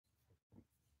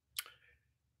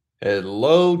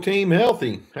Hello, Team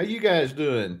Healthy. How you guys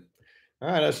doing? All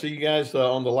right, I see you guys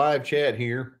on the live chat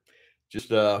here, just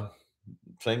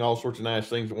saying all sorts of nice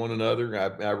things to one another.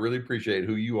 I really appreciate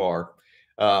who you are.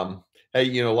 Um,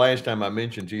 hey, last time I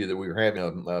mentioned to you that we were having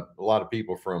a lot of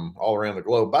people from all around the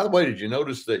globe. By the way, did you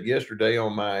notice that yesterday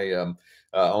on my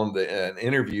on the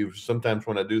interview? Sometimes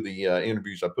when I do the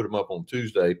interviews, I put them up on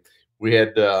Tuesday. We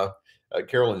had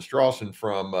Carolyn Strawson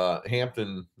from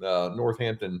Hampton,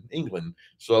 Northampton, England.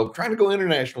 So trying to go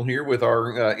international here with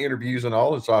our interviews and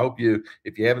all. And so I hope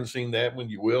if you haven't seen that one,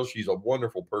 you will. She's a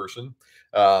wonderful person.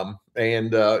 I've been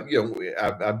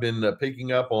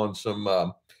picking up on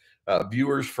some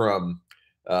viewers from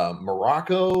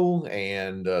Morocco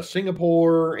and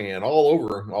Singapore and all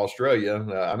over Australia.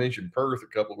 I mentioned Perth a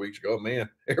couple of weeks ago. Man,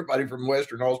 everybody from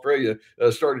Western Australia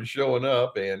started showing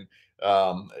up, and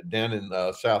down in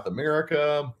South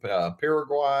America,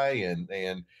 Paraguay,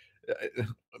 and uh,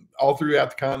 all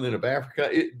throughout the continent of Africa.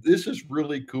 This is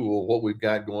really cool what we've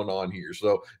got going on here.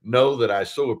 So know that I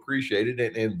so appreciate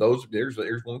it. And those there's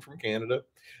one from Canada,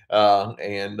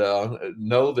 and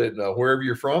know that wherever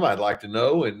you're from, I'd like to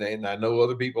know, and I know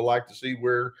other people like to see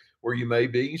where you may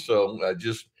be. So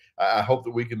just I hope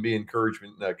that we can be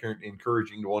encouraging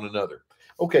to one another.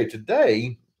 Okay,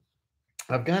 today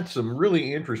I've got some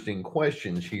really interesting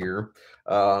questions here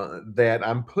that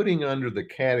I'm putting under the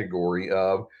category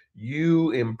of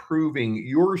you improving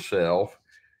yourself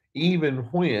even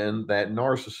when that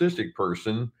narcissistic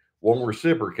person won't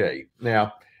reciprocate.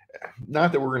 Now,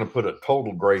 not that we're going to put a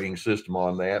total grading system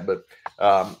on that, but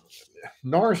um,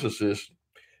 narcissists,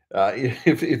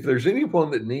 if there's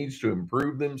anyone that needs to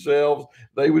improve themselves,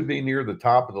 they would be near the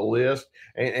top of the list.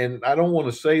 And I don't want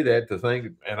to say that to think,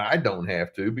 and I don't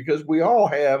have to, because we all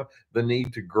have the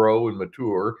need to grow and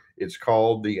mature. It's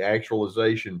called the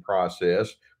actualization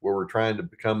process, where we're trying to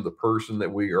become the person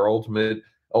that we are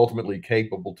ultimately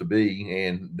capable to be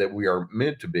and that we are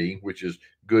meant to be, which is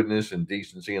goodness and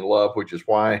decency and love, which is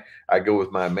why I go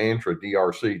with my mantra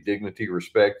DRC: dignity,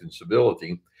 respect, and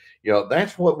civility.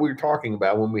 That's what we're talking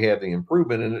about when we have the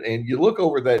improvement. And you look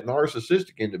over that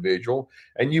narcissistic individual,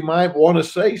 and you might want to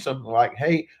say something like,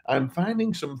 hey, I'm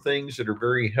finding some things that are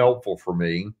very helpful for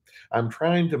me. I'm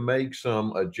trying to make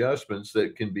some adjustments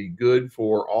that can be good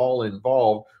for all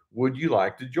involved. Would you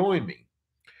like to join me?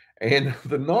 And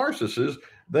the narcissist,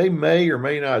 they may or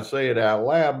may not say it out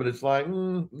loud, but it's like,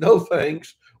 no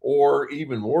thanks. Or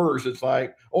even worse, it's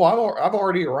like, oh, I've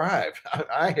already arrived.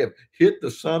 I have hit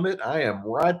the summit. I am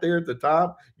right there at the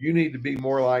top. You need to be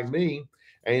more like me.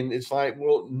 And it's like,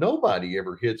 well, nobody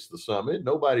ever hits the summit.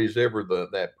 Nobody's ever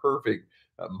that perfect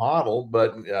model.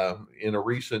 But in a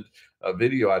recent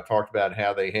video, I talked about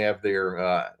how they have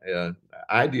their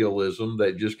idealism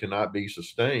that just cannot be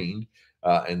sustained,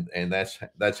 and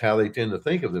that's how they tend to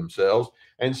think of themselves.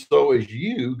 And so, as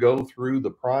you go through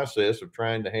the process of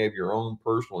trying to have your own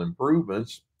personal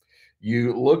improvements,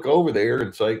 you look over there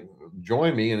and say,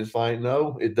 "Join me," and it's like,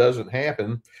 no, it doesn't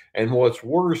happen. And what's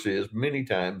worse is many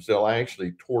times they'll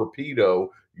actually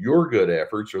torpedo your good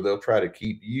efforts, or they'll try to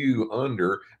keep you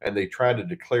under, and they try to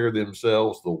declare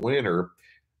themselves the winner.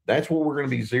 That's what we're going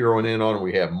to be zeroing in on. And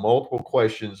we have multiple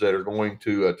questions that are going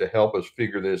to help us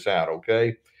figure this out.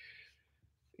 Okay,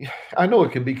 I know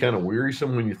it can be kind of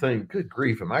wearisome when you think, good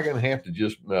grief, am I going to have to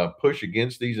just push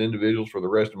against these individuals for the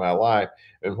rest of my life?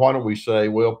 And why don't we say,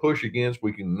 well, push against,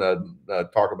 we can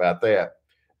talk about that.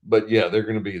 But yeah, they're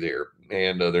going to be there,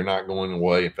 and they're not going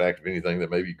away. In fact, if anything, they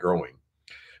may be growing.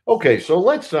 Okay, so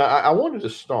I wanted to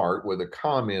start with a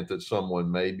comment that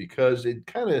someone made because it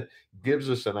kind of gives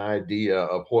us an idea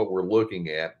of what we're looking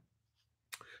at.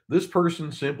 This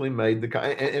person simply made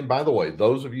and by the way,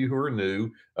 those of you who are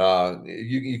new,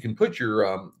 you can put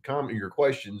your comment, your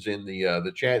questions in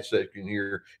the chat section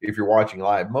here if you're watching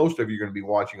live. Most of you are going to be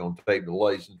watching on tape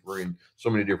delay since we're in so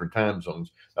many different time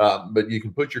zones. But you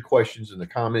can put your questions in the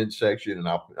comment section, and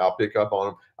I'll pick up on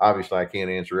them. Obviously, I can't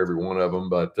answer every one of them,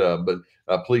 but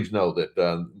please know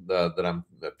that I'm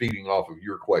feeding off of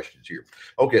your questions here.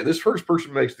 Okay, this first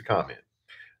person makes the comment.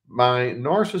 My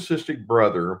narcissistic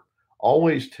brother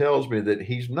always tells me that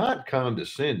he's not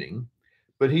condescending,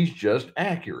 but he's just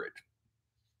accurate.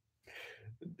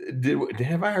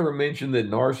 Have I ever mentioned that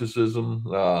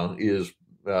narcissism is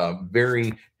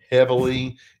very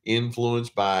heavily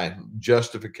influenced by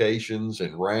justifications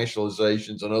and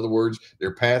rationalizations? In other words,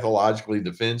 they're pathologically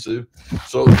defensive.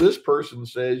 So this person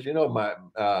says, my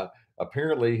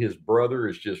apparently his brother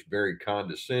is just very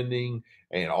condescending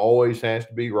and always has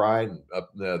to be right, and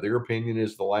their opinion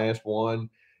is the last one.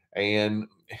 And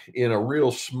in a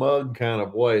real smug kind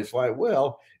of way, it's like,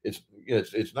 well,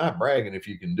 it's not bragging if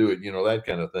you can do it, that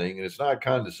kind of thing, and it's not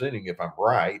condescending if I'm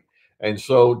right. And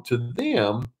so to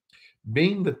them,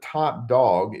 being the top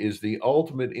dog is the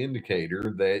ultimate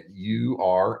indicator that you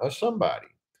are a somebody.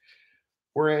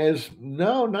 Whereas,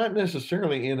 no, not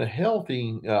necessarily in a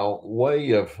healthy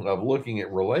way of looking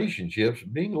at relationships.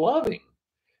 Being loving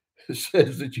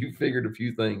says that you figured a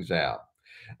few things out.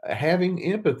 Having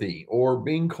empathy or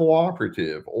being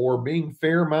cooperative or being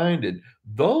fair-minded,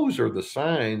 those are the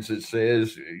signs that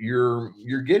says you're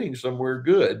getting somewhere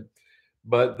good.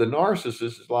 But the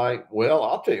narcissist is like, well,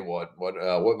 I'll tell you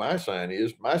what my sign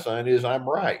is. My sign is I'm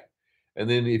right. And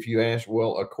then if you ask,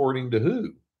 well, according to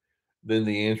who? Then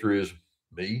the answer is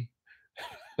me.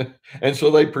 And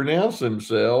so they pronounce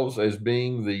themselves as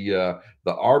being the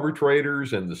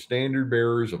arbitrators and the standard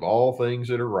bearers of all things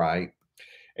that are right.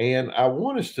 And I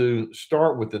want us to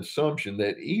start with the assumption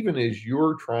that even as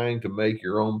you're trying to make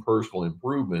your own personal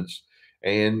improvements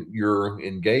and you're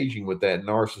engaging with that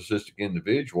narcissistic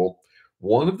individual,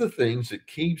 one of the things that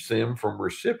keeps them from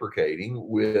reciprocating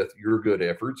with your good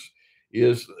efforts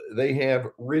is they have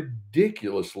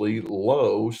ridiculously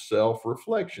low self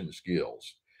reflection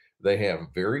skills. They have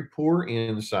very poor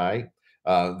insight.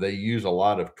 They use a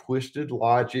lot of twisted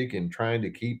logic in trying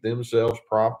to keep themselves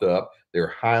propped up.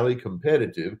 They're highly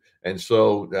competitive. And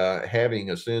so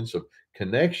having a sense of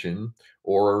connection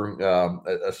or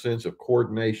a sense of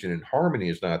coordination and harmony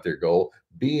is not their goal.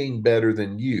 Being better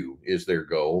than you is their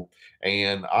goal.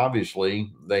 And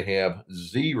obviously, they have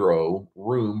zero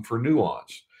room for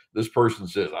nuance. This person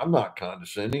says, I'm not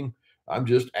condescending, I'm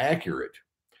just accurate.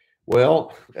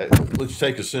 Well, let's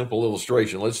take a simple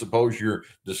illustration. Let's suppose you're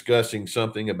discussing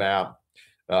something about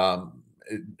um,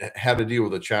 how to deal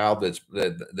with a child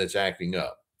that's acting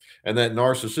up, and that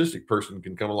narcissistic person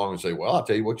can come along and say, "Well, I'll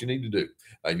tell you what you need to do.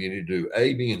 You need to do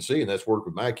A, B, and C, and that's work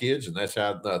with my kids, and that's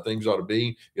how things ought to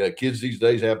be. Kids these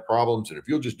days have problems, and if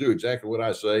you'll just do exactly what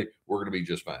I say, we're going to be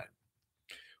just fine."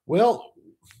 Well,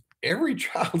 every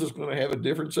child is going to have a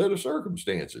different set of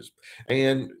circumstances.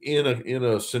 And in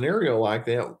a scenario like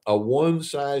that, a one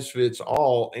size fits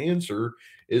all answer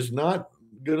is not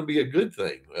going to be a good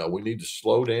thing. We need to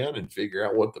slow down and figure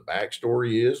out what the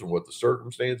backstory is and what the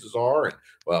circumstances are and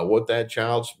what that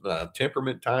child's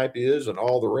temperament type is and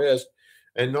all the rest.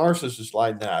 And narcissists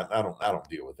like, nah, I don't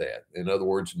deal with that. In other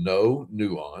words, no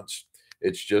nuance.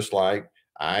 It's just like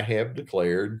I have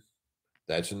declared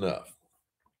that's enough.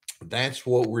 That's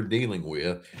what we're dealing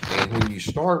with. And when you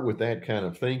start with that kind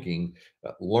of thinking,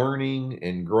 learning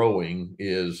and growing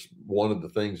is one of the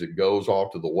things that goes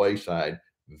off to the wayside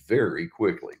very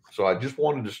quickly. So I just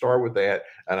wanted to start with that.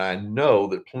 And I know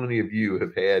that plenty of you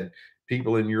have had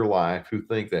people in your life who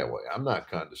think that way. I'm not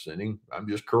condescending, I'm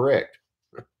just correct.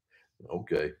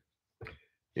 Okay.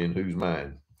 In whose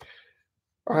mind?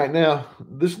 All right. Now,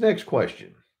 this next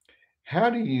question. How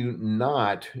do you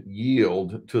not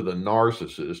yield to the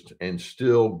narcissist and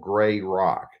still gray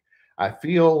rock? I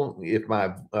feel if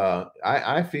I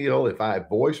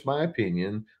voice my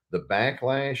opinion, the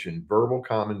backlash and verbal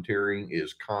commentary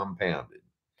is compounded.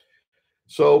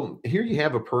 So here you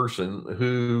have a person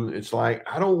who it's like,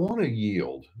 I don't want to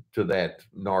yield to that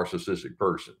narcissistic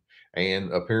person.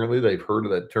 And apparently they've heard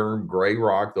of that term gray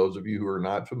rock. Those of you who are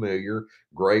not familiar,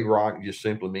 gray rock just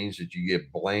simply means that you get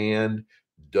bland,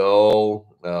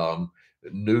 dull,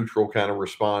 neutral kind of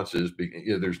responses.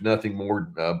 There's nothing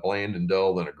more bland and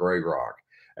dull than a gray rock.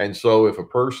 And so if a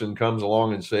person comes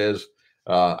along and says,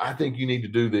 I think you need to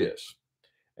do this,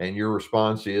 and your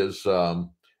response is,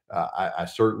 I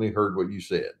certainly heard what you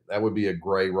said. That would be a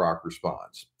gray rock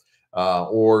response.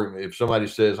 Or if somebody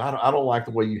says, I don't like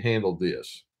the way you handled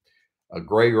this, a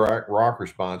gray rock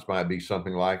response might be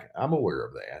something like, I'm aware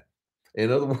of that. In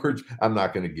other words, I'm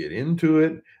not going to get into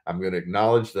it. I'm going to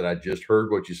acknowledge that I just heard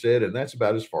what you said, and that's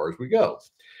about as far as we go.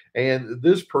 And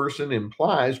this person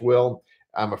implies, well,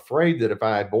 I'm afraid that if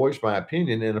I voice my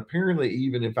opinion, and apparently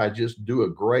even if I just do a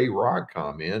gray rock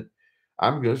comment,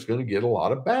 I'm just going to get a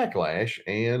lot of backlash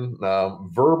and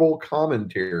verbal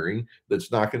commentary that's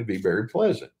not going to be very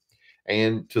pleasant.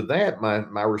 And to that,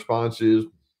 my response is,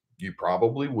 you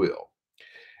probably will.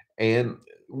 And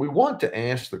we want to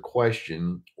ask the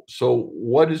question, so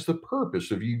what is the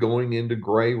purpose of you going into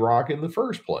gray rock in the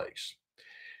first place?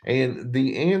 And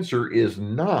the answer is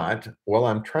not, well,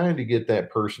 I'm trying to get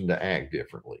that person to act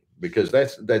differently, because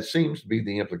that seems to be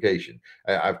the implication.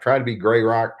 I've tried to be gray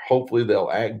rock. Hopefully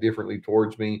they'll act differently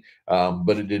towards me,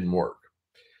 but it didn't work.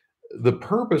 The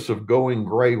purpose of going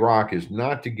gray rock is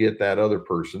not to get that other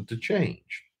person to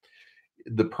change.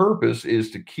 The purpose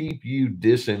is to keep you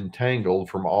disentangled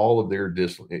from all of their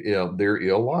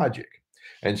illogic.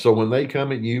 And so when they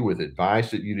come at you with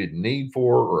advice that you didn't need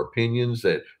for, or opinions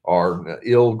that are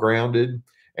ill grounded,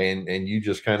 and you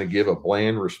just kind of give a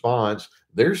bland response,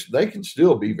 they can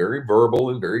still be very verbal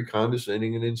and very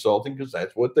condescending and insulting because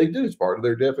that's what they do. It's part of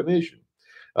their definition.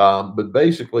 But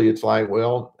basically, it's like,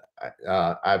 well,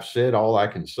 I've said all I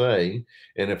can say.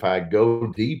 And if I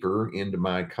go deeper into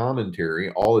my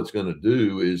commentary, all it's going to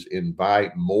do is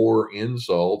invite more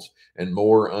insults and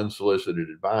more unsolicited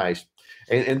advice.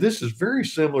 And this is very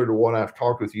similar to what I've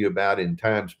talked with you about in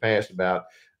times past about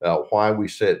why we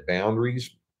set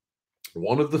boundaries.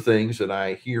 One of the things that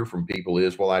I hear from people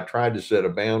is, well, I tried to set a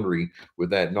boundary with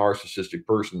that narcissistic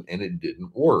person and it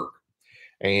didn't work.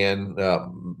 And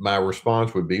my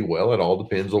response would be, well, it all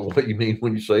depends on what you mean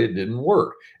when you say it didn't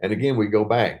work. And again, we go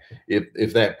back.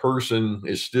 If that person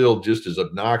is still just as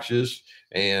obnoxious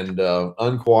and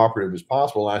uncooperative as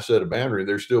possible, and I set a boundary,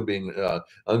 they're still being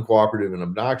uncooperative and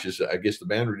obnoxious. I guess the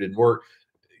boundary didn't work.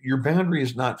 Your boundary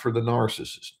is not for the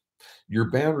narcissist.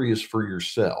 Your boundary is for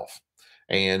yourself.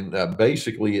 And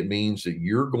basically, it means that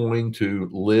you're going to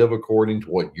live according to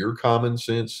what your common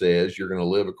sense says. You're going to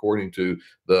live according to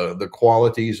the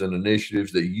qualities and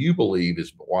initiatives that you believe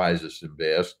is wisest and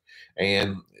best.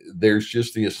 And there's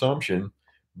just the assumption,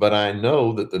 but I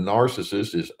know that the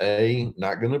narcissist is A,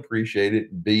 not going to appreciate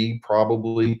it, B,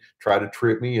 probably try to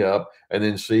trip me up, and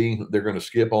then C, they're going to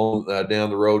skip on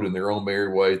down the road in their own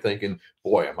merry way, thinking,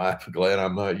 boy, am I glad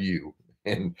I'm not you.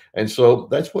 And so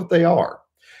that's what they are.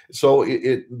 So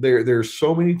there's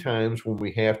so many times when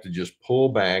we have to just pull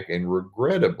back and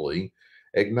regrettably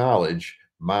acknowledge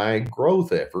my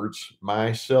growth efforts,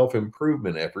 my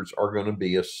self-improvement efforts are going to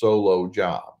be a solo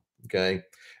job. Okay.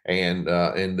 And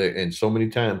so many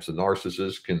times the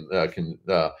narcissist can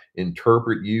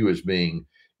interpret you as being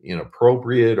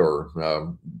inappropriate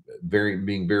or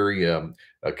being very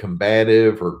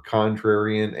combative or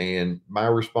contrarian. And my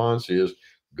response is,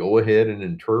 go ahead and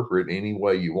interpret any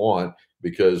way you want,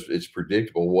 because it's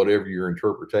predictable. Whatever your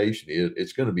interpretation is,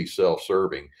 it's going to be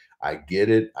self-serving. I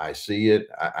get it. I see it.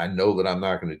 I know that I'm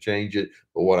not going to change it.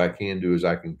 But what I can do is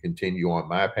I can continue on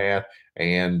my path,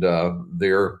 and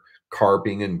their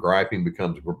carping and griping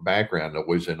becomes background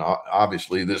noise. And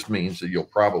obviously, this means that you'll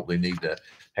probably need to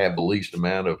have the least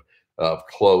amount of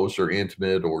close or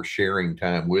intimate or sharing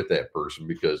time with that person,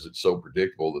 because it's so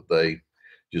predictable that they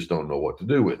just don't know what to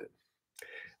do with it.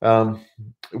 Um,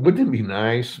 wouldn't it be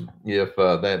nice if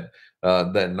that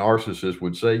narcissist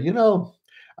would say,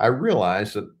 I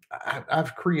realize that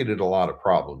I've created a lot of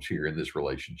problems here in this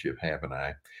relationship, haven't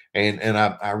I? And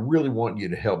I really want you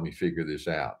to help me figure this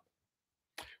out.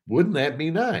 Wouldn't that be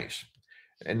nice?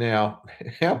 And now,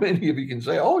 how many of you can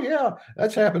say, oh, yeah,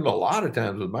 that's happened a lot of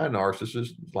times with my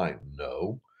narcissist? It's like,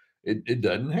 no, it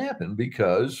doesn't happen,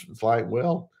 because it's like,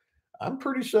 well, I'm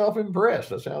pretty self impressed.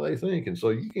 That's how they think. And so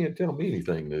you can't tell me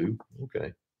anything new.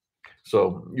 Okay.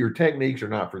 So your techniques are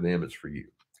not for them, it's for you.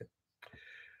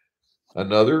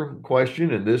 Another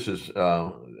question, and this is,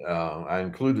 I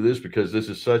included this because this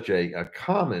is such a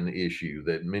common issue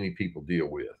that many people deal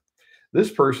with. This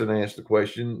person asked the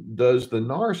question, does the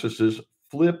narcissist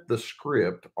flip the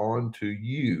script onto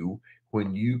you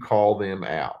when you call them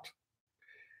out?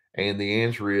 And the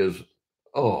answer is,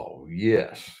 oh,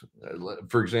 yes.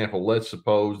 For example, let's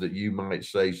suppose that you might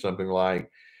say something like,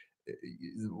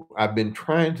 I've been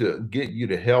trying to get you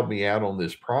to help me out on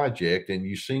this project, and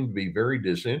you seem to be very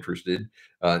disinterested.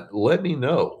 Let me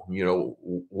know,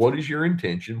 what is your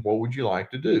intention? What would you like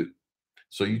to do?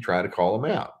 So you try to call them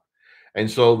out. And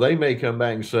so they may come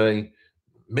back and say,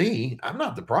 me, I'm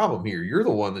not the problem here. You're the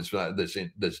one that's not,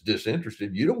 that's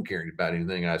disinterested. You don't care about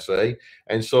anything I say.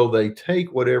 And so they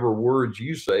take whatever words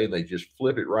you say and they just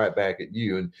flip it right back at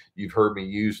you. And you've heard me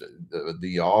use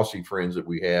the Aussie friends that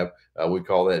we have. We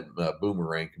call that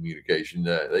boomerang communication.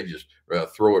 They just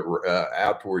throw it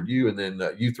out toward you, and then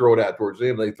you throw it out towards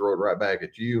them. They throw it right back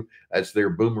at you. That's their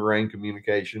boomerang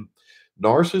communication.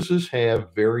 Narcissists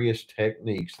have various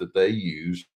techniques that they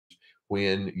use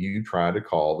when you try to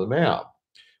call them out.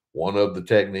 One of the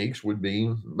techniques would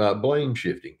be blame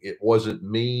shifting. It wasn't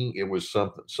me, it was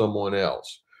someone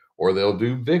else. Or they'll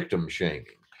do victim shaming.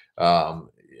 Um,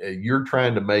 you're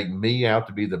trying to make me out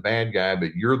to be the bad guy,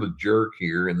 but you're the jerk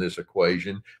here in this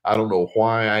equation. I don't know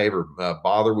why I ever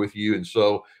bother with you. And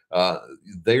so uh,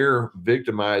 they're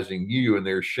victimizing you and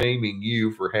they're shaming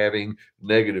you for having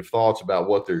negative thoughts about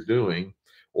what they're doing.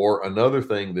 Or another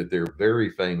thing that they're very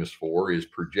famous for is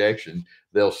projection.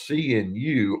 They'll see in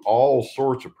you all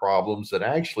sorts of problems that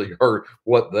actually are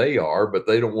what they are, but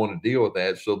they don't want to deal with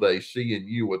that. So they see in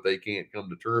you what they can't come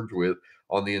to terms with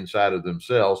on the inside of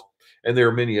themselves. And there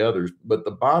are many others. But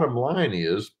the bottom line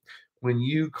is, when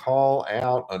you call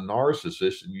out a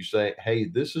narcissist and you say, hey,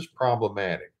 this is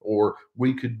problematic, or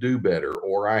we could do better,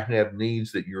 or I have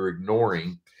needs that you're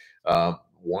ignoring,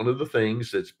 One of the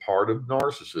things that's part of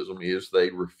narcissism is they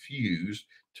refuse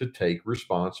to take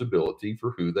responsibility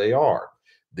for who they are.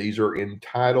 These are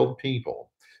entitled people.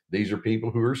 These are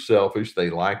people who are selfish. They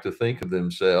like to think of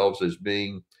themselves as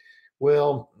being,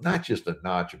 well, not just a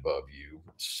notch above you,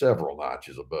 several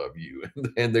notches above you.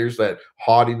 And there's that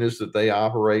haughtiness that they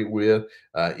operate with,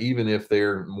 even if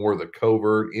they're more the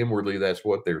covert, inwardly, that's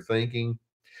what they're thinking.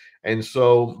 And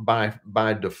so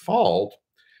by default,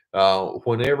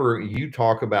 whenever you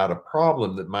talk about a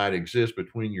problem that might exist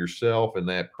between yourself and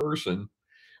that person,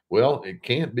 well, it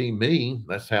can't be me.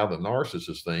 That's how the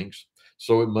narcissist thinks.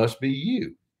 So it must be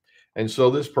you. And so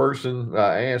this person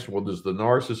asked, well, does the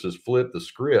narcissist flip the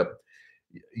script?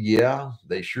 Yeah,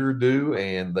 they sure do,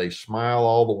 and they smile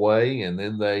all the way. And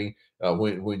then they,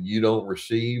 when you don't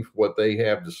receive what they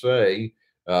have to say,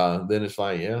 then it's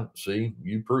like, yeah, see,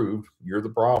 you proved you're the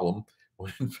problem.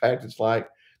 When in fact, it's like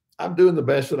I'm doing the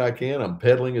best that I can. I'm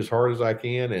pedaling as hard as I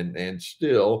can, and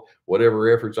still, whatever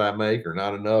efforts I make are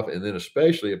not enough. And then,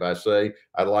 especially if I say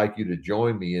I'd like you to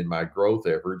join me in my growth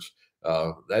efforts,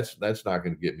 that's not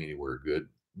going to get me anywhere good.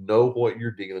 Know what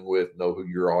you're dealing with. Know who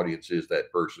your audience is.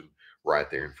 That person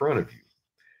right there in front of you.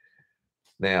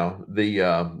 Now,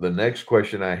 the next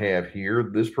question I have here,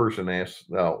 this person asks,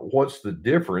 what's the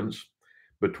difference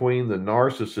between the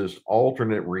narcissist's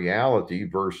alternate reality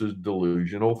versus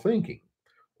delusional thinking?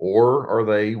 Or are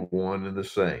they one and the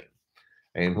same?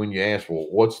 And when you ask, well,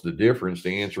 what's the difference?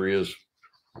 The answer is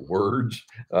words.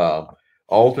 Uh,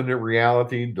 Alternate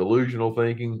reality, delusional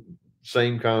thinking,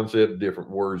 same concept, different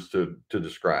words to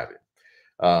describe it.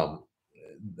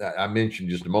 I mentioned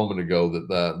just a moment ago that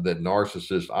that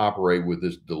narcissists operate with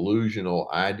this delusional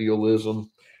idealism.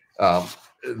 Um,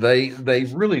 they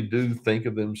really do think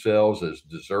of themselves as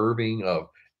deserving of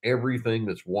everything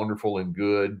that's wonderful and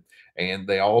good, and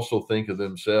they also think of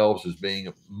themselves as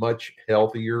being much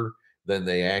healthier than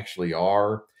they actually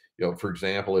are. You know, for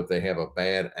example, if they have a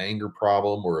bad anger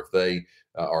problem, or if they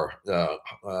are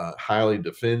highly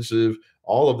defensive,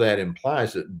 all of that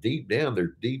implies that deep down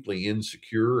they're deeply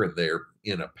insecure and they're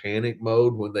in a panic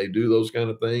mode when they do those kind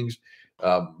of things.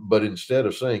 But instead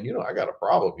of saying, you know, I got a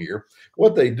problem here,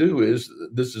 what they do is,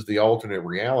 this is the alternate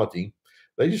reality.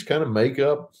 They just kind of make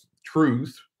up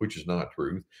truth, which is not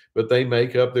truth, but they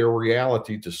make up their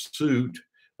reality to suit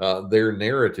their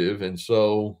narrative. And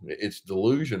so it's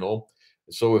delusional.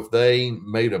 So if they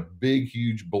made a big,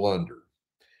 huge blunder,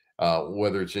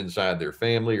 whether it's inside their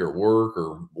family or work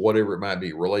or whatever it might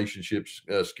be, relationships,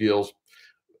 skills,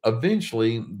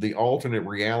 eventually the alternate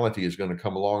reality is going to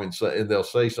come along and say, and they'll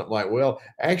say something like, well,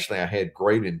 actually I had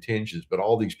great intentions, but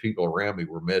all these people around me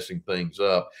were messing things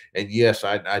up. And yes,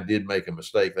 I did make a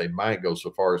mistake. They might go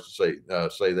so far as to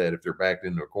say that if they're backed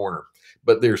into a corner,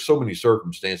 but there's so many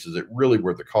circumstances that really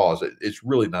were the cause. It's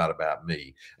really not about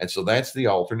me. And so that's the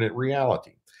alternate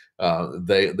reality.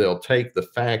 They'll take the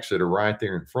facts that are right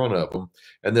there in front of them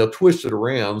and they'll twist it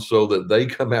around so that they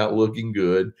come out looking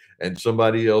good and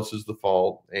somebody else is the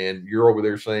fault. And you're over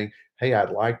there saying, hey, I'd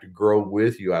like to grow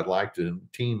with you. I'd like to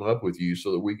team up with you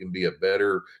so that we can be a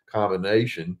better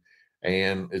combination.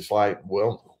 And it's like,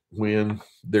 well, when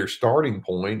their starting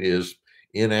point is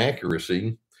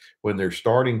inaccuracy, when their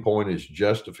starting point is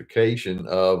justification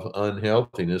of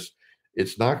unhealthiness,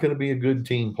 it's not going to be a good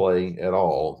team play at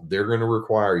all. They're going to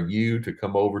require you to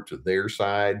come over to their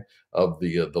side of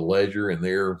the ledger and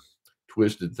their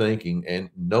twisted thinking. And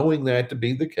knowing that to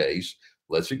be the case,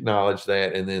 let's acknowledge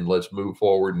that, and then let's move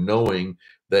forward knowing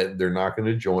that they're not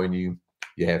going to join you.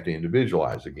 You have to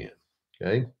individualize again.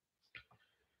 Okay.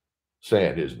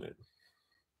 Sad, isn't it?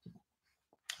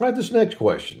 All right. This next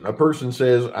question. A person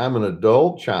says, I'm an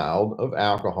adult child of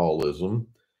alcoholism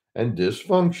and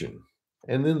dysfunction.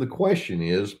 And then the question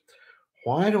is,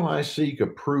 why do I seek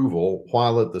approval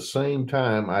while at the same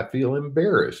time I feel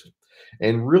embarrassed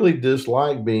and really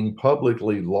dislike being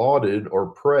publicly lauded or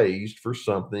praised for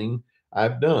something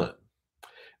I've done?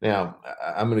 Now,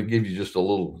 I'm going to give you just a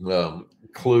little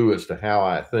clue as to how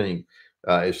I think.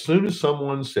 As soon as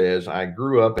someone says, I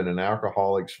grew up in an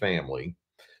alcoholic's family,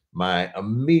 my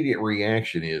immediate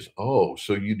reaction is, oh,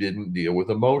 so you didn't deal with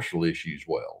emotional issues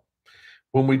well.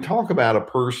 When we talk about a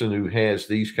person who has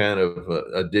these kind of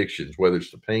addictions, whether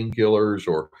it's the painkillers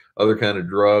or other kind of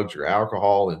drugs or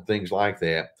alcohol and things like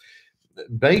that,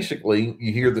 basically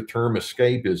you hear the term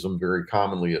escapism very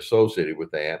commonly associated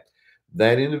with that.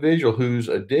 That individual who's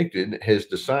addicted has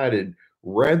decided,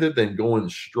 rather than going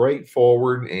straight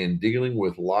forward and dealing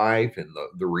with life and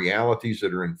the realities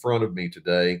that are in front of me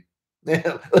today,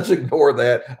 let's ignore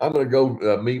that. I'm going to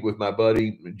go meet with my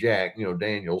buddy Jack,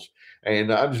 Daniels,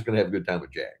 and I'm just going to have a good time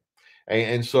with Jack.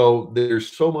 And so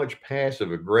there's so much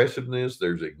passive aggressiveness,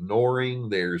 there's ignoring,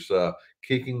 there's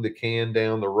kicking the can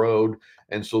down the road.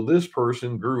 And so this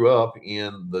person grew up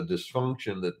in the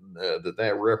dysfunction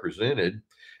that represented.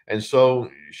 And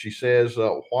so she says,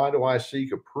 why do I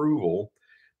seek approval?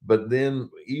 But then,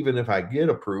 even if I get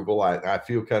approval, I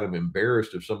feel kind of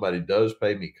embarrassed if somebody does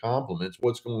pay me compliments.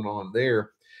 What's going on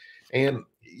there? And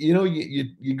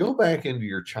you go back into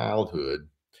your childhood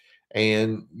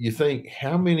and you think,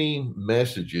 how many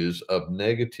messages of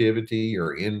negativity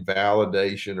or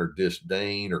invalidation or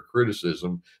disdain or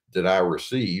criticism did I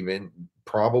receive? And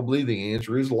probably the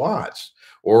answer is lots.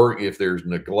 Or if there's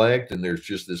neglect and there's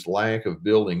just this lack of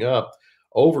building up,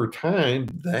 over time,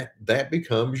 that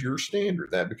becomes your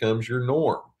standard, that becomes your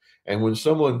norm. And when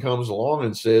someone comes along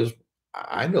and says,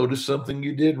 I noticed something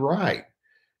you did right,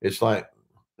 it's like,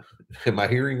 am I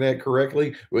hearing that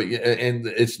correctly? Well, yeah, and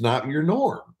it's not your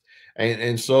norm.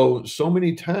 And so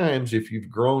many times, if you've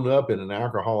grown up in an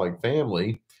alcoholic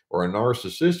family or a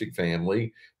narcissistic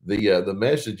family, the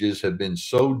messages have been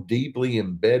so deeply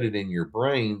embedded in your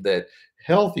brain that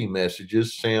healthy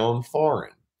messages sound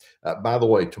foreign. By the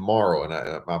way, tomorrow, and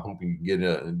I'm hoping you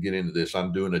can get into this.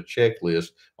 I'm doing a checklist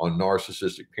on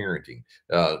narcissistic parenting.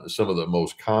 Some of the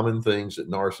most common things that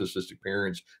narcissistic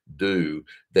parents do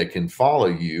that can follow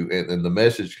you, and the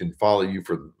message can follow you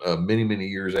for many, many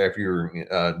years after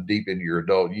you're deep into your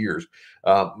adult years.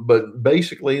 But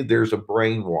basically, there's a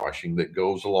brainwashing that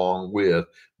goes along with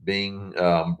being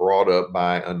brought up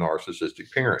by a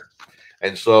narcissistic parent.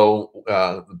 And so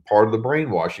part of the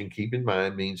brainwashing, keep in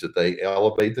mind, means that they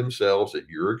elevate themselves at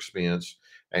your expense.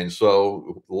 And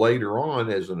so later on,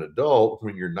 as an adult,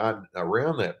 when you're not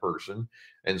around that person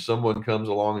and someone comes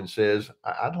along and says,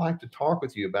 I'd like to talk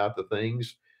with you about the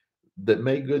things that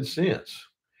make good sense.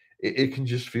 It can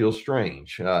just feel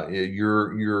strange.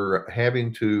 You're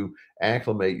having to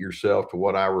acclimate yourself to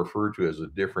what I refer to as a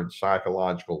different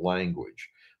psychological language,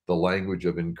 the language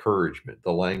of encouragement,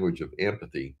 the language of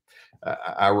empathy.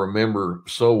 I remember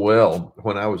so well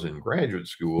when I was in graduate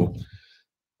school,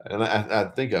 and I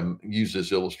think I've used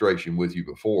this illustration with you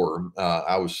before.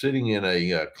 I was sitting in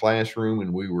a classroom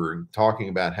and we were talking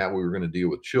about how we were going to deal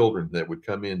with children that would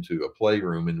come into a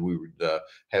playroom and we would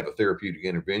have a therapeutic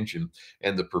intervention.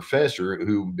 And the professor,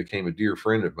 who became a dear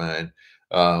friend of mine,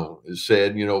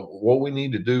 said, what we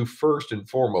need to do first and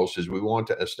foremost is we want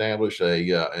to establish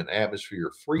an atmosphere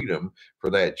of freedom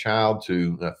for that child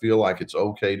to feel like it's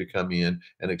okay to come in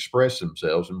and express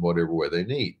themselves in whatever way they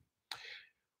need.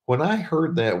 When I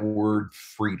heard that word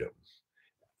freedom,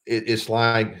 it's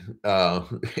like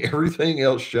everything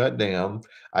else shut down.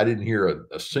 I didn't hear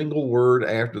a single word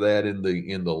after that in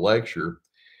the lecture,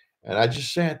 and I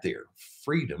just sat there.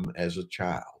 Freedom as a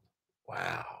child.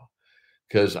 Wow,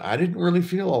 because I didn't really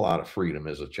feel a lot of freedom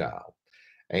as a child.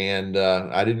 And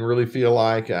I didn't really feel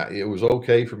like it was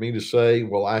okay for me to say,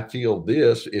 well, I feel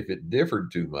this if it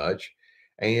differed too much.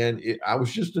 And I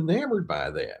was just enamored by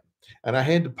that. And I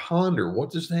had to ponder, what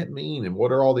does that mean? And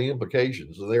what are all the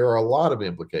implications? There are a lot of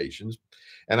implications.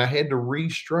 And I had to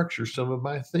restructure some of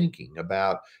my thinking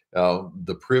about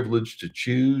the privilege to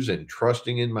choose and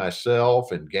trusting in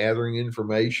myself and gathering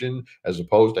information as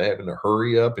opposed to having to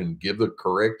hurry up and give the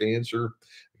correct answer,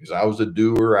 because I was a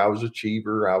doer, I was a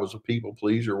achiever, I was a people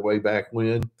pleaser way back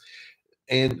when.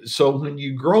 And so when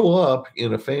you grow up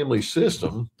in a family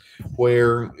system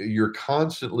where you're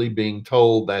constantly being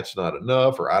told that's not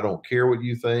enough, or I don't care what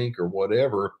you think, or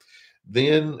whatever,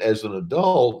 then as an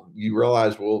adult, you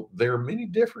realize, well, there are many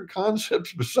different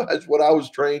concepts besides what I was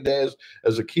trained as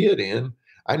a kid in.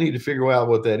 I need to figure out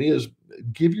what that is.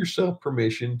 Give yourself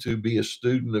permission to be a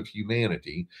student of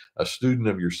humanity, a student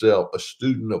of yourself, a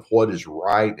student of what is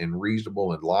right and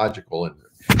reasonable and logical and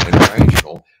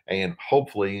rational. And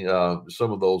hopefully,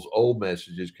 some of those old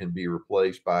messages can be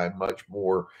replaced by much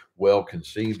more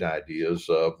well-conceived ideas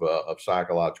of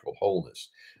psychological wholeness.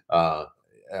 Uh,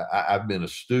 I've been a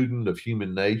student of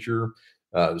human nature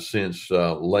since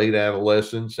late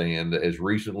adolescence, and as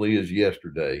recently as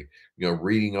yesterday,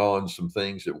 reading on some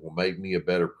things that will make me a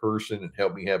better person and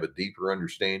help me have a deeper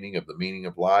understanding of the meaning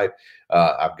of life.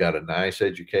 I've got a nice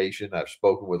education. I've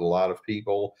spoken with a lot of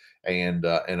people, and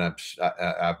I'm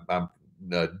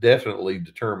definitely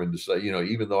determined to say,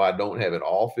 even though I don't have it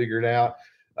all figured out,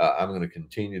 I'm going to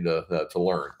continue to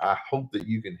learn. I hope that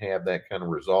you can have that kind of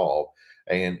resolve.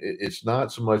 And it's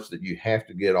not so much that you have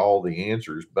to get all the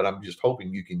answers, but I'm just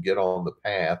hoping you can get on the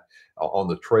path, on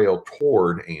the trail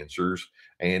toward answers,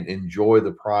 and enjoy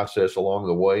the process along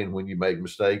the way. And when you make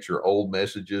mistakes or old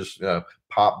messages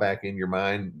pop back in your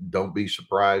mind, don't be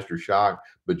surprised or shocked,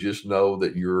 but just know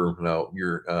that you're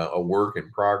a work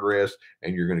in progress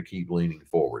and you're going to keep leaning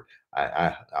forward.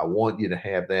 I want you to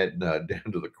have that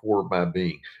down to the core of my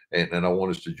being, and I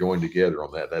want us to join together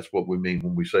on that. That's what we mean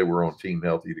when we say we're on Team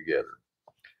Healthy together.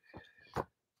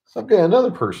 Okay,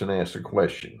 another person asked a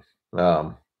question.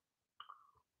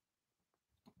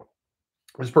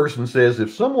 This person says,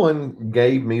 if someone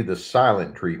gave me the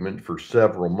silent treatment for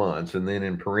several months, and then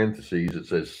in parentheses it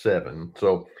says 7.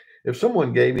 So if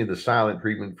someone gave me the silent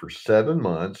treatment for 7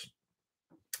 months,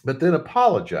 but then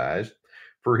apologized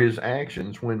for his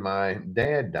actions when my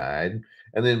dad died,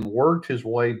 and then worked his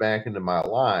way back into my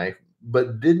life,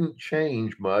 but didn't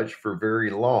change much for very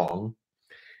long,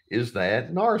 is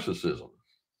that narcissism?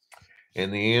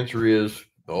 And the answer is,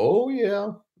 oh,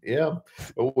 yeah, yeah.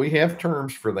 We have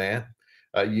terms for that.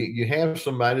 You have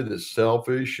somebody that's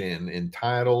selfish and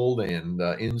entitled and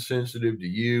insensitive to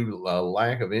you,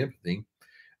 lack of empathy,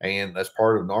 and that's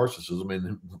part of narcissism.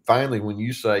 And finally, when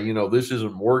you say, this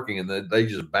isn't working, and that they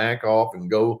just back off and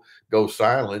go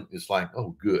silent, it's like,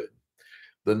 oh, good.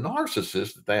 The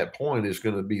narcissist at that point is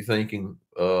going to be thinking,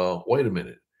 wait a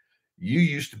minute, you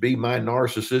used to be my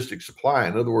narcissistic supply.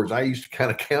 In other words, I used to kind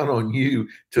of count on you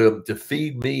to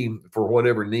feed me for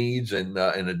whatever needs and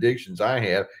addictions I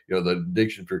have. The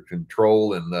addiction for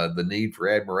control and the need for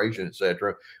admiration,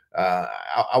 etc.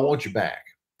 I want you back.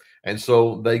 And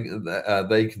so they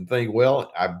can think,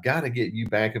 well, I've got to get you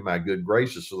back in my good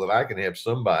graces so that I can have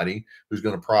somebody who's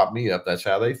going to prop me up. That's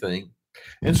how they think.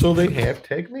 And so they have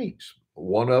techniques.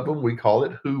 One of them, we call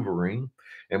it hoovering.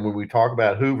 And when we talk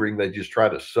about hoovering, they just try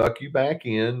to suck you back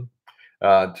in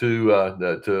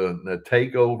to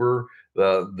take over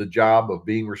the job of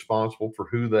being responsible for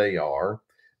who they are.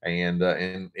 And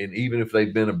even if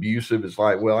they've been abusive, it's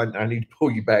like, well, I need to pull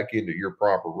you back into your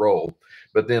proper role.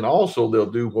 But then also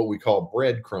they'll do what we call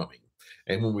breadcrumbing.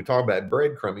 And when we talk about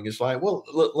breadcrumbing, it's like, well,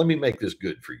 let me make this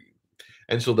good for you.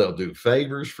 And so they'll do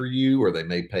favors for you, or they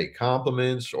may pay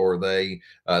compliments, or they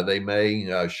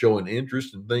may show an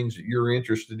interest in things that you're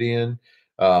interested in.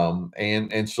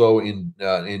 And so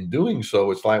in doing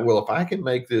so, it's like, well, if I can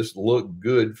make this look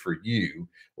good for you,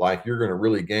 like you're going to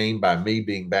really gain by me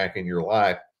being back in your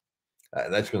life,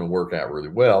 that's going to work out really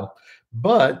well.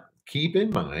 But keep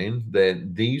in mind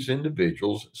that these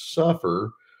individuals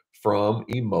suffer from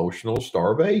emotional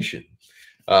starvation.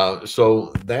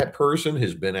 So that person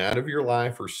has been out of your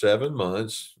life for 7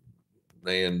 months,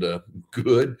 and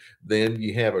good. Then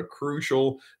you have a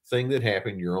crucial thing that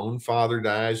happened. Your own father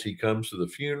dies. He comes to the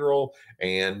funeral,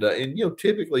 and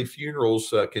typically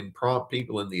funerals can prompt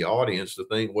people in the audience to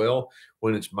think, well,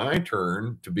 when it's my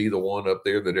turn to be the one up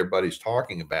there that everybody's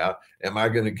talking about, am I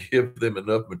going to give them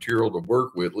enough material to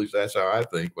work with? At least that's how I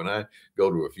think when I go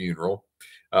to a funeral.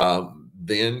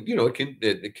 Then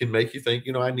it can make you think,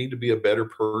 I need to be a better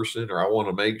person, or I want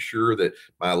to make sure that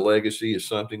my legacy is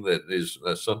something that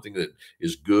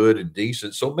is good and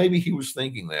decent. So maybe he was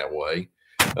thinking that way.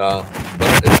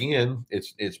 But again,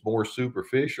 it's more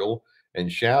superficial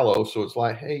and shallow. So it's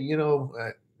like, hey,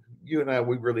 you and I,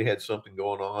 we really had something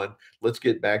going on. Let's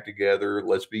get back together.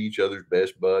 Let's be each other's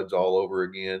best buds all over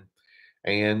again.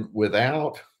 And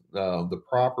without the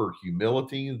proper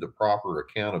humility, the proper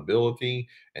accountability,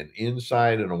 and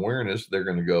insight and awareness, they're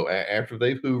going to go after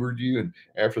they've hoovered you and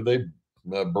after they've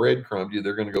breadcrumbed you,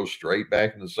 they're going to go straight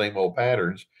back in the same old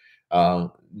patterns.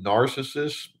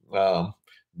 Narcissists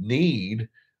need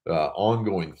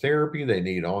ongoing therapy. They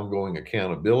need ongoing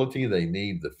accountability. They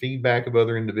need the feedback of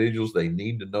other individuals. They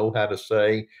need to know how to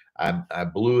say, I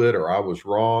blew it, or I was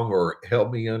wrong, or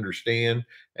help me understand.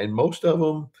 And most of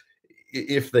them,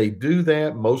 if they do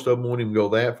that, most of them won't even go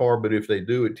that far. But if they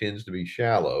do, it tends to be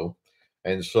shallow.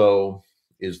 And so,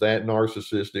 is that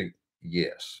narcissistic?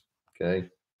 Yes. Okay.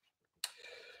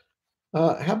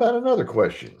 How about another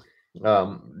question?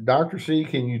 Dr. C,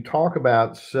 can you talk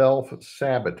about self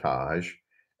sabotage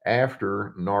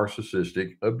after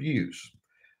narcissistic abuse?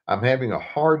 I'm having a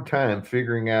hard time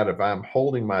figuring out if I'm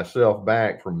holding myself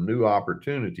back from new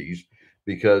opportunities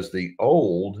because the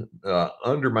old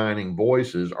undermining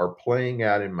voices are playing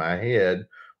out in my head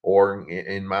or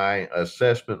in my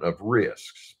assessment of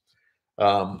risks.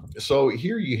 So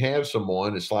here you have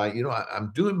someone, it's like,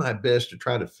 I'm doing my best to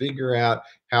try to figure out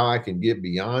how I can get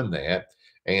beyond that.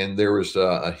 And there was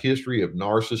a history of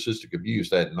narcissistic abuse.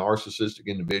 That narcissistic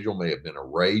individual may have been a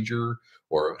rager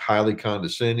or highly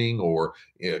condescending or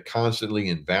constantly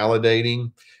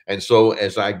invalidating. And so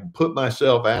as I put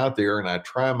myself out there and I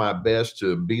try my best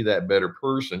to be that better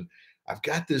person, I've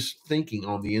got this thinking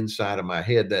on the inside of my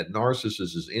head that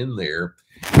narcissist is in there.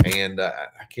 And I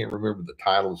can't remember the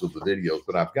titles of the videos,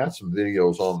 but I've got some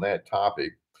videos on that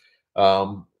topic.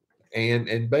 Um,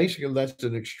 and basically, that's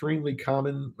an extremely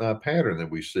common pattern that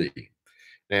we see.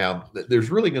 Now,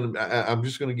 there's really going to, I'm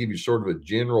just going to give you sort of a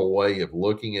general way of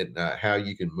looking at how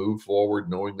you can move forward,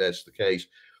 knowing that's the case.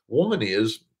 One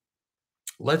is,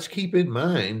 let's keep in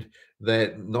mind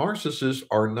that narcissists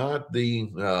are not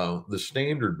the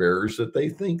standard bearers that they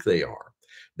think they are.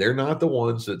 They're not the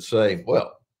ones that say,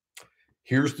 "Well,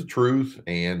 here's the truth,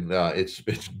 and it's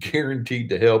guaranteed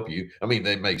to help you." I mean,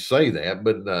 they may say that,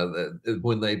 but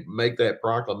when they make that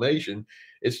proclamation,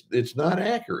 it's not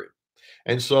accurate.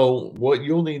 And so, what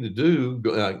you'll need to do,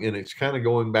 and it's kind of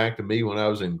going back to me when I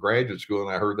was in graduate school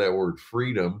and I heard that word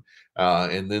freedom,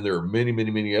 and then there are many,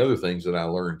 many, many other things that I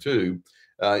learned too.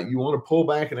 You want to pull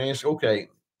back and ask, okay,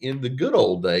 in the good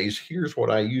old days, here's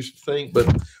what I used to think, but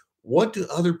what do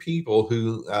other people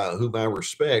whom I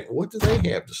respect, what do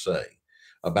they have to say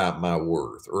about my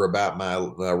worth, or about my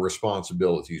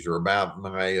responsibilities, or about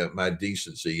my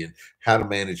decency, and how to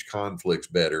manage conflicts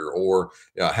better, or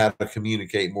how to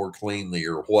communicate more cleanly,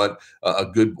 or what a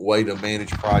good way to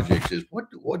manage projects is? What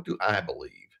do I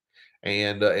believe?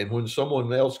 And when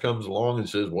someone else comes along and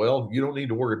says, "Well, you don't need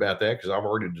to worry about that because I've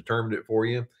already determined it for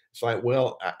you," it's like,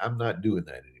 well, I'm not doing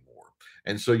that anymore.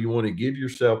 And so you want to give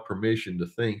yourself permission to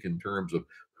think in terms of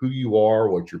who you are,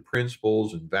 what your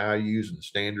principles and values and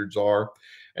standards are.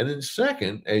 And then,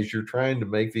 second, as you're trying to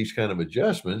make these kind of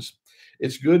adjustments,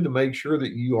 it's good to make sure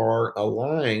that you are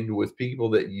aligned with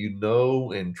people that you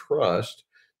know and trust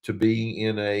to be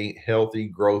in a healthy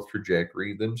growth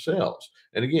trajectory themselves.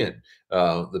 And again,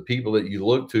 the people that you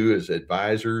look to as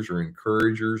advisors or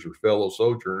encouragers or fellow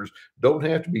sojourners don't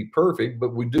have to be perfect,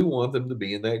 but we do want them to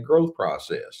be in that growth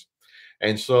process.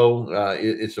 And so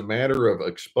it's a matter of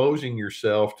exposing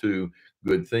yourself to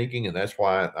good thinking, and that's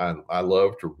why I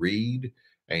love to read.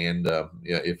 And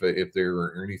yeah, if there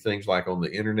are any things like on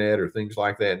the internet or things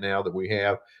like that now that we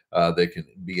have that can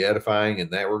be edifying in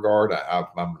that regard, I'm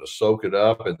going to soak it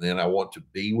up, and then I want to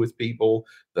be with people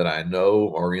that I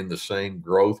know are in the same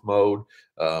growth mode.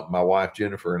 My wife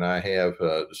Jennifer and I have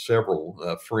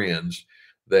several friends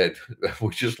that we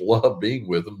just love being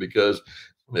with them because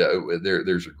yeah,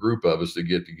 there's a group of us that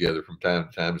get together from time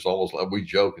to time. It's almost like we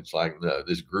joke. It's like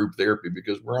this group therapy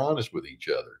because we're honest with each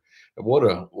other. And what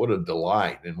a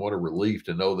delight and what a relief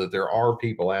to know that there are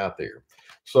people out there.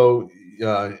 So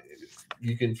uh,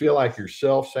 you can feel like you're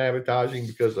self sabotaging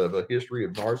because of a history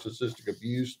of narcissistic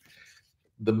abuse.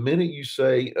 The minute you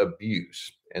say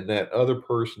abuse and that other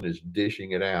person is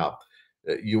dishing it out,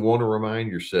 you want to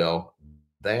remind yourself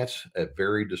that's a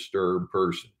very disturbed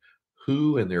person.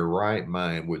 Who in their right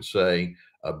mind would say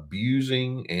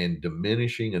abusing and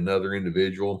diminishing another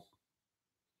individual?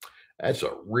 That's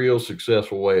a real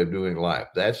successful way of doing life.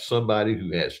 That's somebody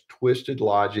who has twisted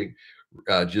logic.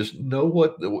 Just know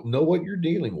what you're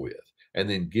dealing with, and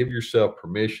then give yourself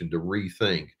permission to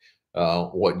rethink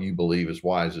what you believe is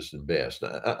wisest and best.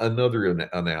 Another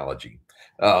analogy.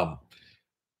 Um,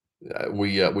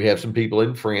 we have some people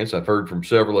in France. I've heard from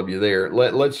several of you there.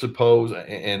 Let's suppose,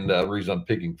 and the reason I'm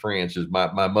picking France is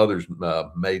my mother's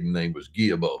maiden name was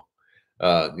Guilbeault,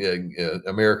 yeah,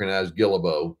 Americanized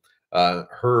Guillebeau.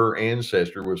 Her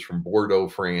ancestor was from Bordeaux,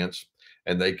 France,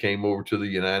 and they came over to the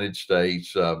United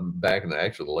States back in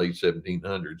actually the late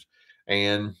 1700s.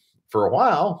 And for a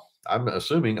while, I'm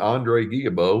assuming Andre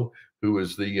Guillebeau, who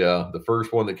was the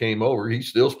first one that came over, he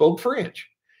still spoke French.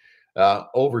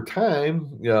 Over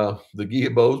time, the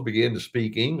Guillebeaus began to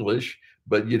speak English,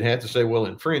 but you'd have to say, well,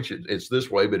 in French, it's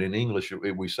this way, but in English,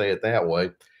 we say it that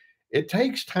way. It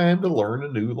takes time to learn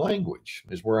a new language,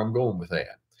 is where I'm going with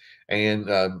that. And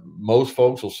most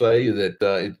folks will say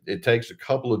that it takes a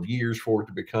couple of years for it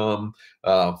to become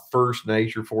first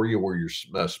nature for you, where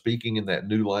you're speaking in that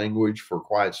new language for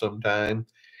quite some time.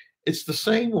 It's the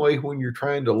same way when you're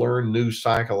trying to learn new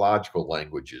psychological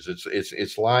languages.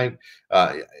 It's like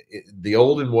the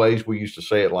olden ways we used to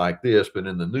say it like this, but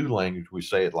in the new language we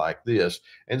say it like this.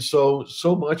 And so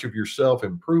much of your self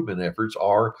improvement efforts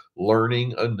are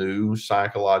learning a new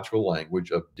psychological language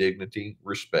of dignity,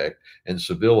 respect, and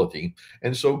civility.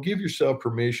 And so give yourself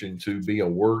permission to be a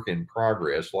work in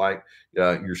progress, like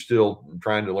you're still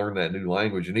trying to learn that new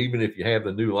language. And even if you have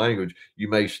the new language, you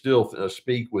may still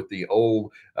speak with the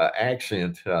old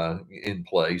accent in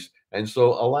place, and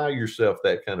so allow yourself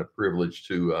that kind of privilege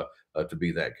to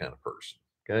be that kind of person.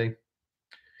 Okay.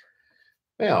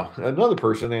 Now, another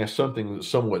person asked something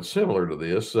somewhat similar to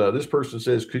this. This person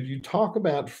says, "Could you talk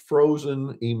about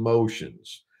frozen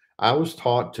emotions? I was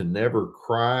taught to never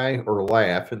cry or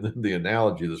laugh." And then the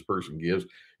analogy this person gives: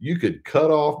 "You could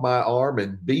cut off my arm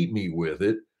and beat me with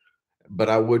it, but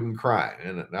I wouldn't cry."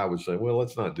 And I would say, well,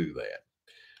 let's not do that.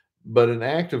 "But an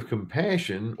act of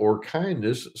compassion or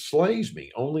kindness slays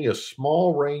me. Only a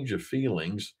small range of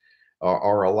feelings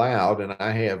are allowed, and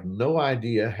I have no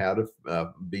idea how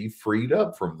to be freed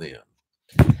up from them.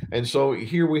 And so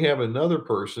here we have another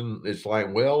person. It's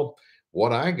like, well,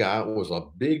 what I got was a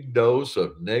big dose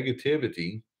of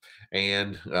negativity,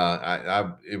 and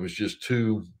it was just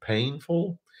too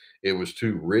painful. It was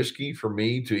too risky for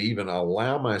me to even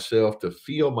allow myself to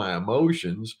feel my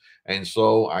emotions, and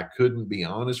so I couldn't be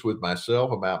honest with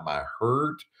myself about my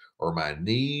hurt or my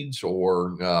needs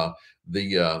or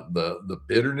the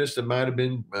bitterness that might have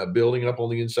been building up on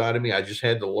the inside of me. I just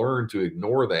had to learn to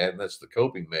ignore that, and that's the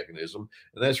coping mechanism,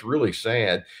 and that's really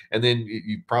sad. And then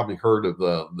you probably heard of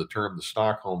the term the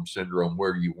Stockholm syndrome,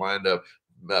 where you wind up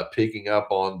picking up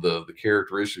on the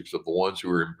characteristics of the ones who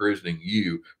are imprisoning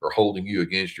you or holding you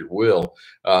against your will.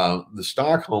 The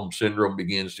Stockholm syndrome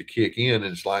begins to kick in, and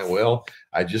it's like, well,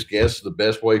 I just guess the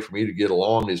best way for me to get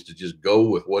along is to just go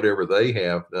with whatever they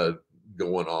have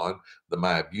going on,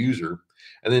 my abuser.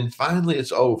 And then finally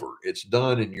it's over, it's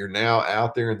done, and you're now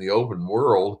out there in the open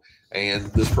world, and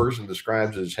this person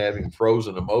describes it as having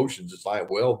frozen emotions. It's like,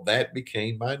 well, that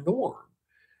became my norm.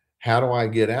 How do I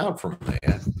get out from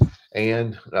that?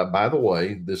 And by the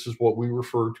way, this is what we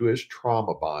refer to as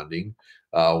trauma bonding.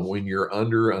 When you're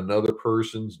under another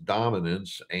person's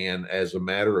dominance, and as a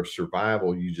matter of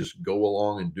survival, you just go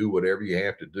along and do whatever you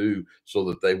have to do so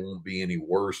that they won't be any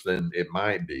worse than it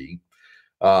might be.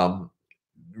 Um,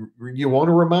 you want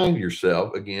to remind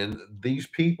yourself again, these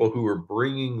people who are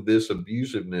bringing this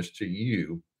abusiveness to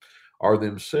you are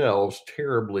themselves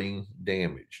terribly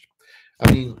damaged.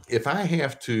 I mean, if I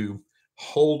have to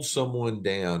hold someone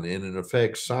down and in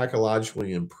effect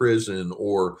psychologically imprison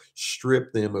or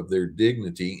strip them of their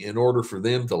dignity in order for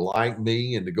them to like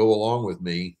me and to go along with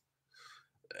me,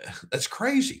 that's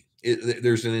crazy.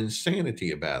 There's an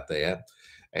insanity about that.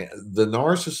 The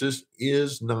narcissist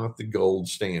is not the gold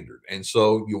standard. And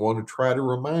so you want to try to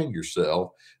remind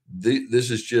yourself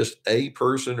this is just a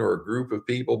person or a group of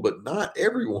people, but not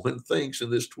everyone thinks in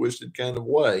this twisted kind of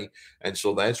way. And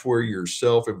so that's where your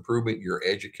self improvement, your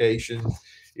education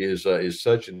is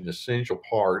such an essential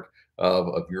part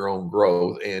of your own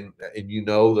growth. And you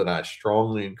know that I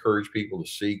strongly encourage people to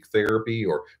seek therapy,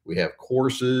 or we have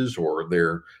courses, or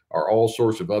there are all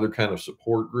sorts of other kind of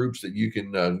support groups that you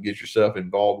can get yourself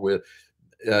involved with.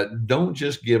 Don't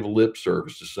just give lip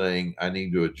service to saying I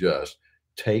need to adjust.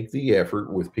 Take the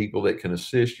effort with people that can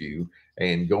assist you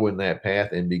and go in that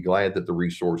path, and be glad that the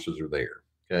resources are there.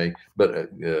 Okay, but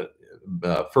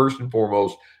first and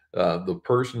foremost, the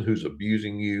person who's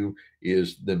abusing you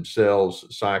is themselves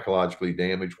psychologically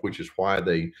damaged, which is why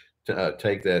they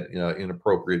take that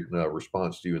inappropriate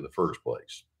response to you in the first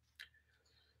place.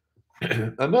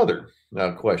 Another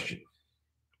question.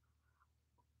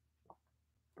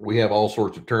 We have all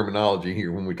sorts of terminology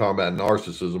here when we talk about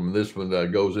narcissism, and this one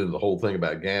goes into the whole thing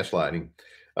about gaslighting.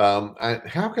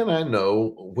 How can I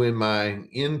know when my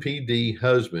NPD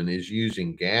husband is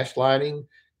using gaslighting,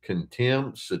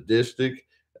 contempt, sadistic,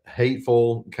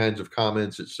 hateful kinds of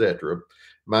comments, etc.?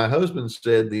 My husband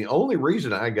said the only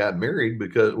reason I got married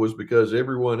because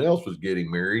everyone else was getting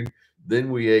married.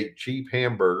 Then we ate cheap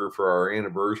hamburger for our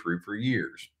anniversary for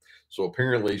years. So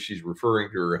apparently she's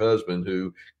referring to her husband,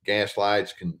 who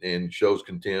gaslights and shows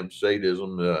contempt,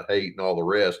 sadism, hate, and all the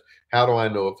rest. How do I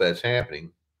know if that's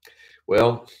happening?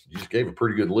 Well, you just gave a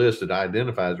pretty good list that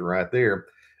identifies it right there.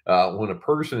 When a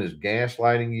person is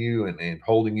gaslighting you and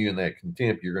holding you in that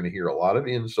contempt, you're going to hear a lot of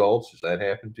insults. Does that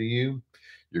happen to you?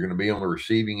 You're going to be on the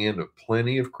receiving end of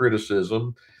plenty of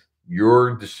criticism.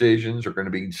 Your decisions are going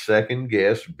to be second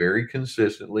guessed very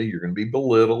consistently. You're going to be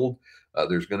belittled.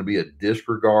 There's going to be a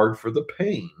disregard for the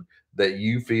pain that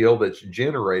you feel that's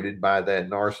generated by that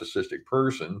narcissistic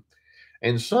person.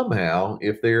 And somehow,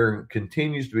 if there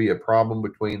continues to be a problem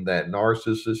between that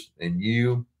narcissist and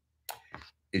you,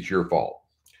 it's your fault.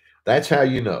 That's how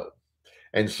you know.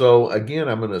 And so, again,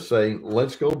 I'm going to say,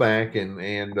 let's go back and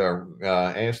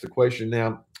ask the question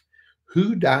now: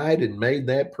 who died and made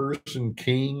that person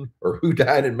king, or who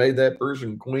died and made that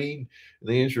person queen? And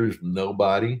the answer is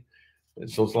nobody. And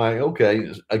so it's like,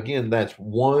 okay, again, that's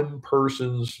one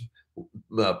person's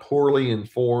poorly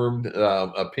informed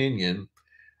opinion.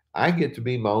 I get to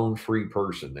be my own free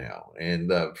person now, and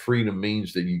freedom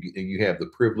means that you have the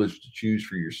privilege to choose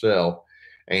for yourself.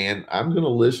 And I'm going to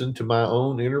listen to my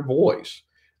own inner voice.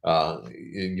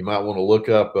 You might want to look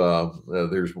up.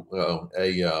 There's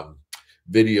a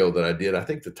video that I did. I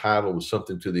think the title was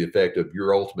something to the effect of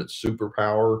 "Your Ultimate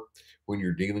Superpower." When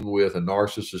you're dealing with a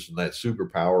narcissist, and that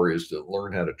superpower is to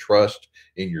learn how to trust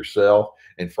in yourself.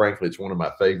 And frankly, it's one of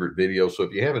my favorite videos. So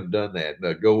if you haven't done that,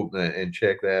 go and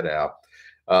check that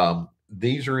out.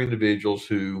 These are individuals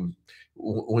who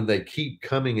when they keep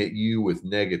coming at you with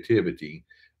negativity,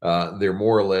 they're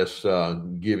more or less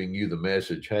giving you the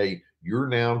message, hey, you're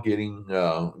now getting,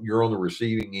 you're on the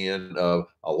receiving end of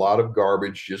a lot of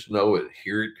garbage. Just know it.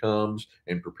 Here it comes,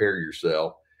 and prepare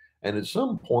yourself. And at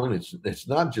some point, it's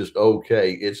not just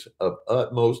okay. It's of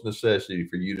utmost necessity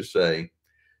for you to say,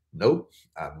 nope,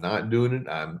 I'm not doing it.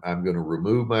 I'm going to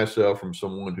remove myself from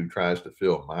someone who tries to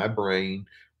fill my brain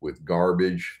with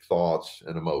garbage thoughts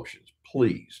and emotions.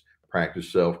 Please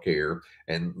practice self-care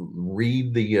and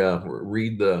read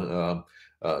the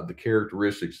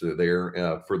characteristics that are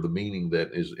there for the meaning that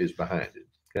is behind it.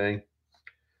 Okay.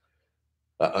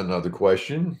 Another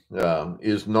question,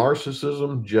 is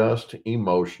narcissism just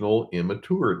emotional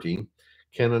immaturity?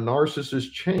 Can a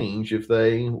narcissist change if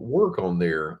they work on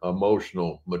their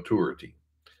emotional maturity?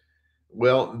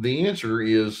 Well, the answer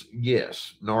is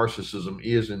yes. Narcissism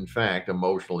is, in fact,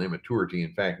 emotional immaturity.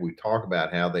 In fact, we talk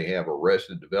about how they have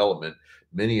arrested development.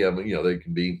 Many of them, they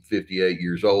can be 58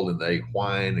 years old and they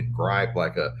whine and gripe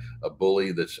like a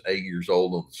bully that's 8 years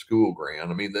old on the school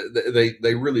ground. I mean,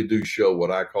 they really do show what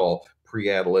I call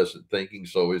pre-adolescent thinking.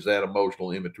 So is that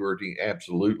emotional immaturity?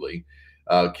 Absolutely.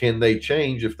 Can they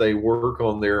change if they work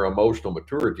on their emotional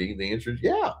maturity? The answer is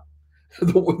yeah.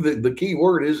 The key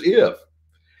word is if.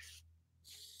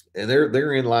 And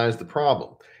therein lies the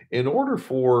problem. In order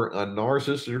for a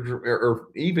narcissist, or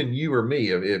even you or me,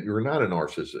 if you're not a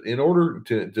narcissist, in order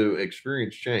to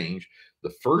experience change,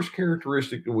 the first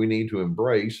characteristic that we need to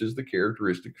embrace is the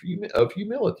characteristic of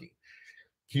humility.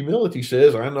 Humility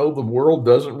says, I know the world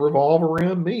doesn't revolve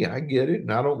around me. I get it.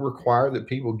 And I don't require that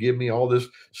people give me all this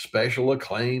special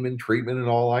acclaim and treatment and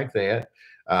all like that.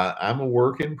 I'm a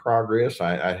work in progress.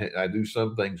 I do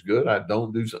some things good. I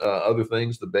don't do other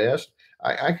things the best.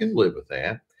 I can live with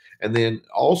that. And then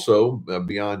also,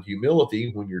 beyond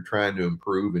humility, when you're trying to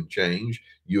improve and change,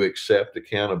 you accept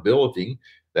accountability.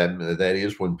 That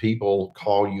is when people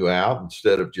call you out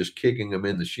instead of just kicking them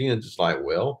in the shins. It's like,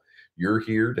 well, you're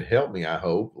here to help me, I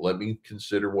hope. Let me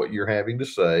consider what you're having to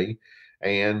say.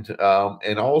 And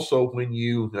also when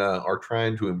you are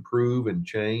trying to improve and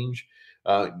change,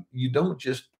 you don't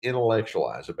just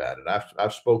intellectualize about it.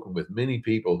 I've spoken with many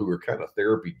people who are kind of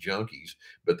therapy junkies,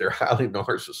 but they're highly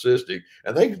narcissistic,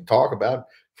 and they can talk about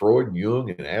Freud and Jung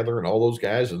and Adler and all those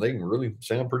guys, and they can really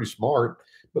sound pretty smart.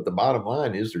 But the bottom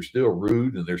line is they're still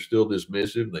rude and they're still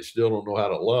dismissive and they still don't know how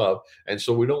to love. And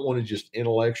so we don't want to just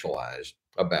intellectualize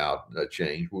about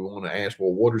change. We want to ask,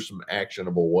 well, what are some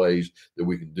actionable ways that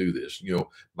we can do this?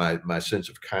 My sense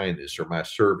of kindness, or my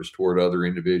service toward other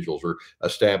individuals, or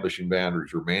establishing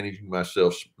boundaries, or managing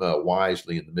myself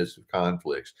wisely in the midst of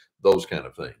conflicts, those kind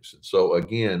of things. And so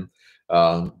again,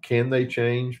 can they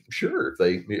change? Sure,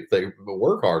 if they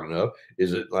work hard enough.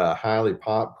 Is it highly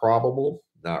probable?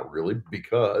 Not really,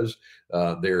 because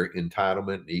their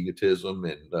entitlement and egotism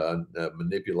and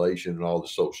manipulation and all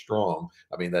this so strong.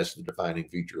 I mean, that's the defining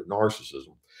feature of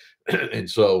narcissism. And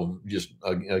so just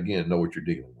again, know what you're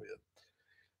dealing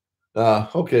with.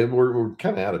 Okay, we're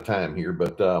kind of out of time here,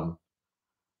 but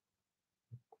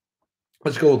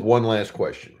let's go with one last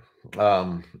question.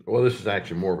 Well, this is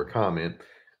actually more of a comment.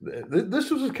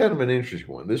 This was kind of an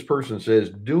interesting one. This person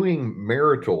says, doing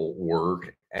marital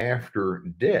work after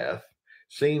death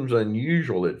seems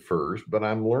unusual at first, but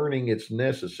I'm learning it's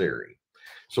necessary.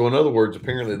 So, in other words,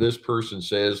 apparently this person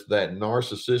says that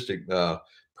narcissistic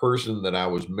person that I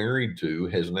was married to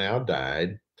has now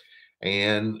died.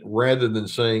 And rather than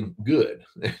saying good,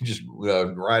 just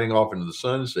riding off into the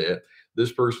sunset,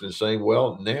 this person is saying,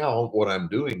 well, now what I'm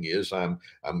doing is I'm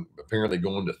apparently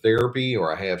going to therapy,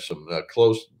 or I have some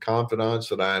close confidants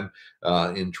that I'm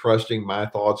entrusting my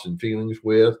thoughts and feelings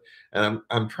with, and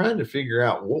I'm trying to figure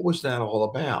out what was that all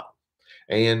about.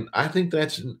 And I think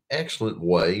that's an excellent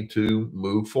way to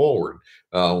move forward.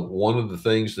 One of the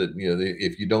things that,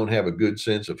 if you don't have a good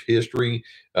sense of history,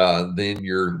 then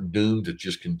you're doomed to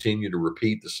just continue to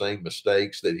repeat the same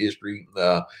mistakes that history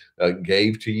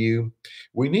gave to you.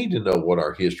 We need to know what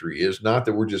our history is. Not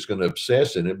that we're just going to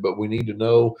obsess in it, but we need to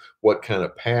know what kind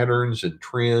of patterns and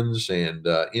trends and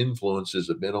influences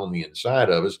have been on the inside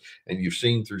of us. And you've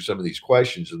seen through some of these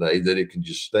questions today that it can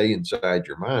just stay inside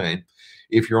your mind.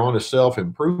 If you're on a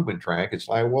self-improvement track, it's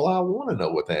like, well, I want to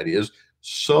know what that is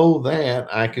so that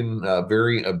I can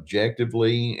very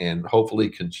objectively and hopefully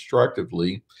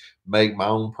constructively make my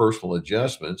own personal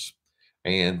adjustments.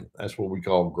 And that's what we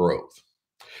call growth.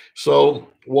 So,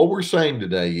 what we're saying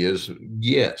today is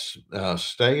yes,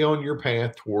 stay on your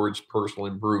path towards personal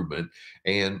improvement.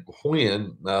 And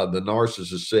when the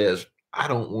narcissist says, I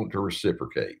don't want to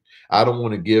reciprocate, I don't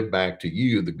want to give back to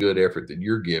you the good effort that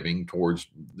you're giving towards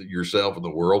yourself and the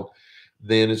world,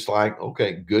 then it's like,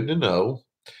 okay, good to know.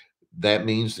 That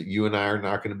means that you and I are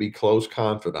not going to be close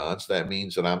confidants. That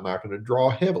means that I'm not going to draw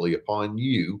heavily upon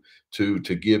you to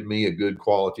give me a good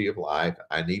quality of life.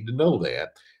 I need to know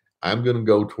that. I'm going to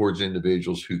go towards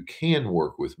individuals who can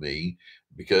work with me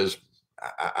because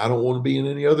I don't want to be in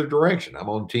any other direction. I'm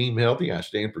on Team Healthy. I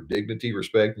stand for dignity,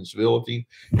 respect, and civility.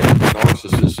 And if the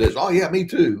narcissist says, "Oh yeah, me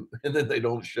too," and then they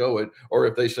don't show it, or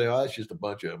if they say, "Oh, it's just a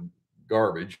bunch of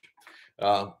garbage,"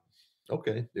 uh,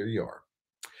 okay, there you are.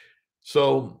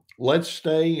 So let's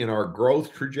stay in our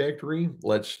growth trajectory.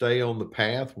 Let's stay on the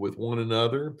path with one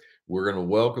another. We're going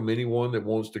to welcome anyone that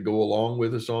wants to go along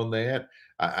with us on that.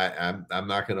 I'm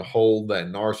not going to hold that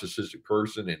narcissistic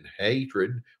person in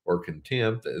hatred or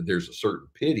contempt. There's a certain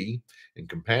pity and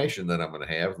compassion that I'm going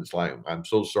to have. It's like, I'm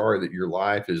so sorry that your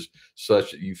life is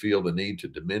such that you feel the need to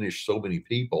diminish so many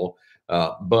people.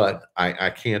 But I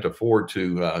can't afford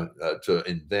to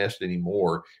invest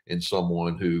anymore in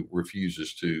someone who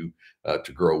refuses to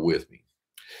grow with me.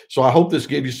 So I hope this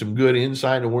gave you some good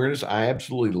insight and awareness. I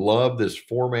absolutely love this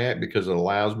format because it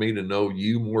allows me to know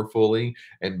you more fully.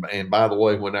 And by the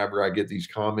way, whenever I get these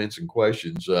comments and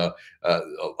questions, a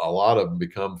lot of them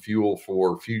become fuel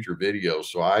for future videos.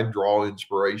 So I draw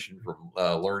inspiration from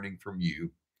learning from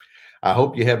you. I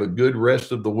hope you have a good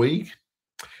rest of the week.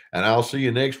 And I'll see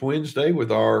you next Wednesday with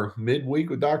our midweek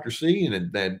with Dr. C.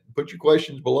 And then put your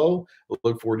questions below.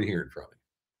 Look forward to hearing from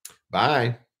you.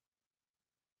 Bye.